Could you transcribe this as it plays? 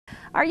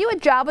Are you a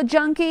Java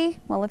junkie?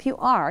 Well, if you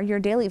are, your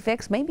daily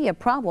fix may be a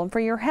problem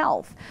for your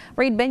health.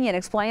 Reed Binion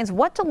explains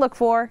what to look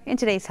for in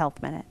today's Health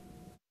Minute.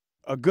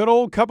 A good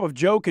old cup of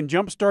Joe can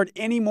jumpstart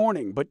any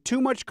morning, but too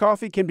much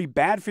coffee can be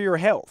bad for your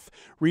health.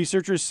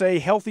 Researchers say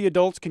healthy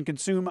adults can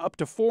consume up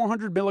to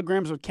 400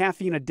 milligrams of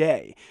caffeine a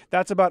day.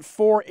 That's about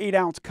 4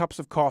 8-ounce cups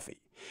of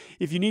coffee.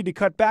 If you need to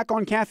cut back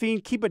on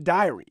caffeine, keep a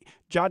diary.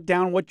 Jot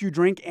down what you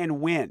drink and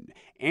when.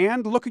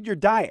 And look at your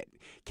diet.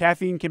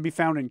 Caffeine can be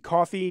found in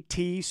coffee,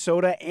 tea,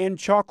 soda, and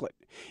chocolate.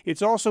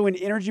 It's also in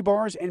energy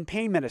bars and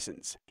pain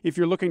medicines. If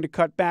you're looking to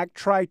cut back,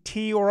 try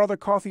tea or other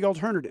coffee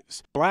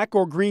alternatives. Black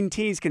or green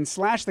teas can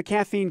slash the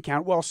caffeine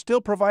count while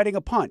still providing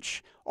a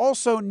punch.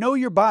 Also, know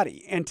your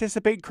body,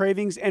 anticipate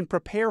cravings, and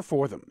prepare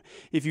for them.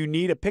 If you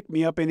need a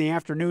pick-me-up in the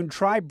afternoon,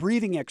 try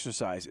breathing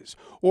exercises.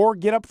 Or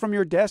get up from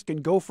your desk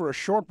and go for a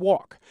short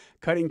walk.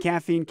 Cutting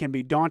caffeine can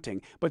be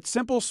daunting, but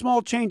simple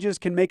small changes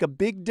can make a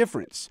big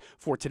difference.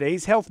 For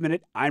today's Health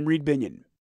Minute, I'm Reed Binion.